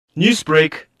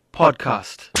Newsbreak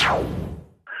Podcast.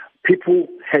 People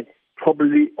had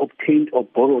probably obtained or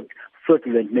borrowed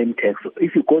fraudulent name tags. So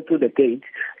if you go through the gate,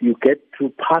 you get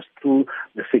to pass through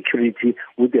the security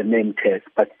with the name tag.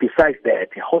 But besides that,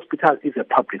 a hospital is a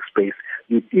public space.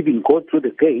 You even go through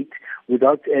the gate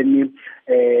without any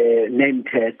name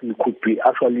tag. You could be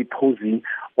actually posing,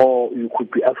 or you could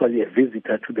be actually a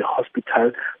visitor to the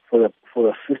hospital for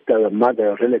a sister, a mother,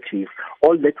 a relative.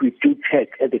 All that we do check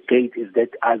at the gate is that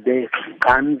are there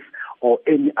guns or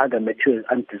any other material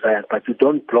undesired, but you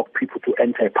don't block people to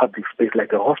enter a public space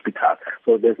like a hospital.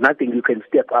 So there's nothing you can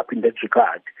step up in that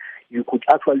regard. You could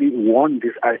actually warn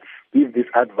this, give this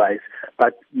advice,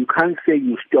 but you can't say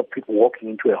you stop people walking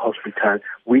into a hospital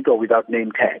with or without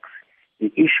name tags.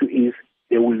 The issue is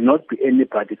there will not be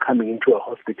anybody coming into a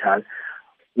hospital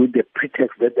with the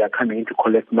pretext that they are coming in to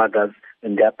collect mothers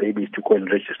and their babies to go and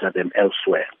register them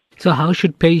elsewhere. So how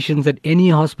should patients at any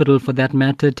hospital, for that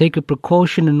matter, take a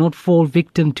precaution and not fall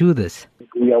victim to this?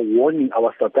 We are warning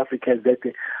our South Africans that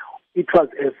it was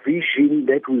a vision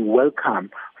that we welcome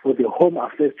for the Home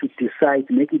Affairs to decide,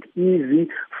 make it easy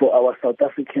for our South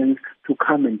Africans to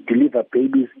come and deliver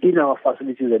babies in our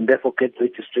facilities and therefore get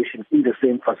registration in the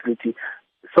same facility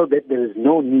so that there is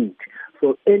no need.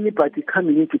 So anybody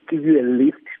coming in to give you a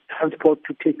lift, transport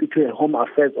to take you to a Home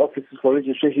Affairs offices for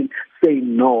registration, say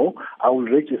no, I will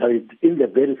register it in the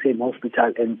very same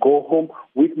hospital and go home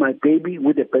with my baby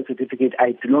with a birth certificate.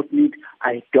 I don't need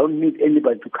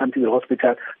anybody to come to the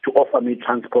hospital to offer me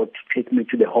transport to take me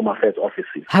to the Home Affairs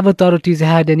offices. Have authorities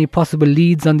had any possible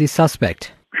leads on the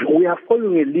suspect? We are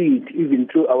following a lead even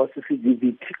through our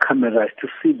CCTV cameras to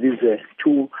see these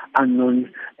two unknown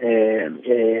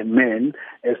men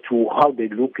as to how they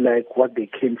look like, what they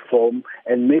came from,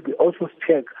 and maybe also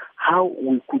check how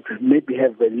we could maybe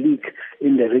have a leak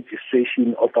in the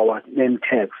registration of our name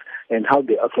tags and how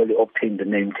they actually obtain the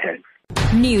name tags.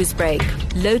 Newsbreak,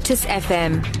 Lotus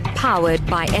FM, powered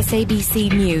by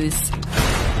SABC News.